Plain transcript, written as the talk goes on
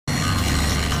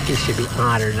He should be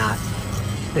honored, not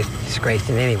disgraced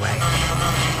in any way.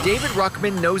 David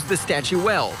Ruckman knows the statue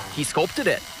well. He sculpted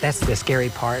it. That's the scary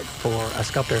part for a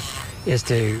sculptor, is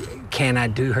can I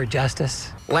do her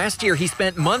justice? Last year, he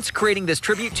spent months creating this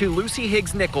tribute to Lucy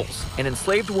Higgs Nichols, an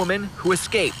enslaved woman who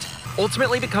escaped,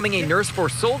 ultimately becoming a nurse for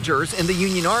soldiers in the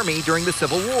Union Army during the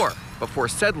Civil War, before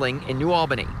settling in New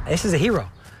Albany. This is a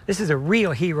hero. This is a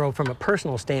real hero from a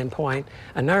personal standpoint,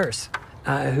 a nurse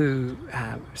who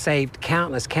saved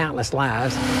countless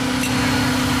lives.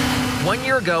 1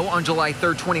 year ago, on July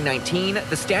 3rd, 2019,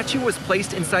 the statue was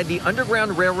placed inside the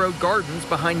Underground Railroad Gardens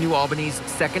behind New Albany's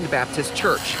Second Baptist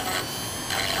Church.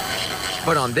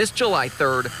 But on this July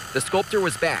 3rd, the sculptor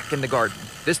was back in the garden,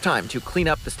 this time to clean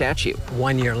up the statue.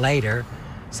 1 year later,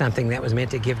 something that was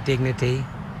meant to give dignity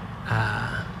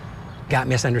got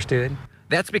misunderstood.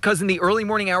 That's because in the early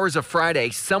morning hours of Friday,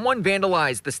 someone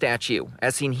vandalized the statue,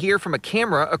 as seen here from a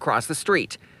camera across the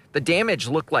street. The damage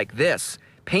looked like this: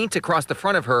 paint across the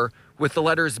front of her with the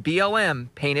letters BLM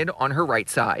painted on her right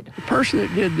side. The person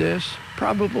that did this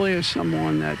probably is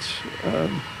someone that's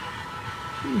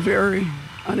very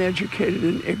uneducated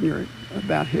and ignorant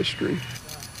about history.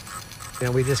 You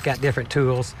know, we just got different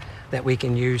tools that we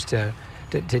can use to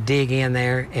dig in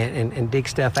there and dig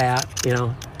stuff out, you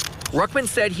know. Ruckman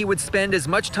said he would spend as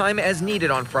much time as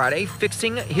needed on Friday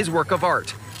fixing his work of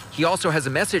art. He also has a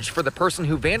message for the person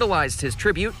who vandalized his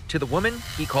tribute to the woman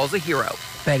he calls a hero.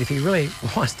 But if he really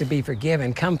wants to be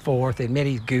forgiven, come forth, admit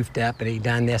he's goofed up and he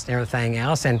done this and everything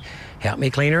else, and help me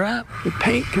clean her up. The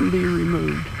paint can be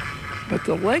removed, but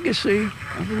the legacy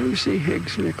of Lucy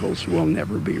Higgs Nichols will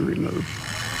never be removed.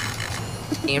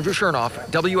 Andrew Chernoff,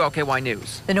 WLKY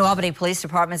News. The New Albany Police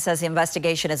Department says the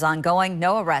investigation is ongoing.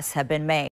 No arrests have been made.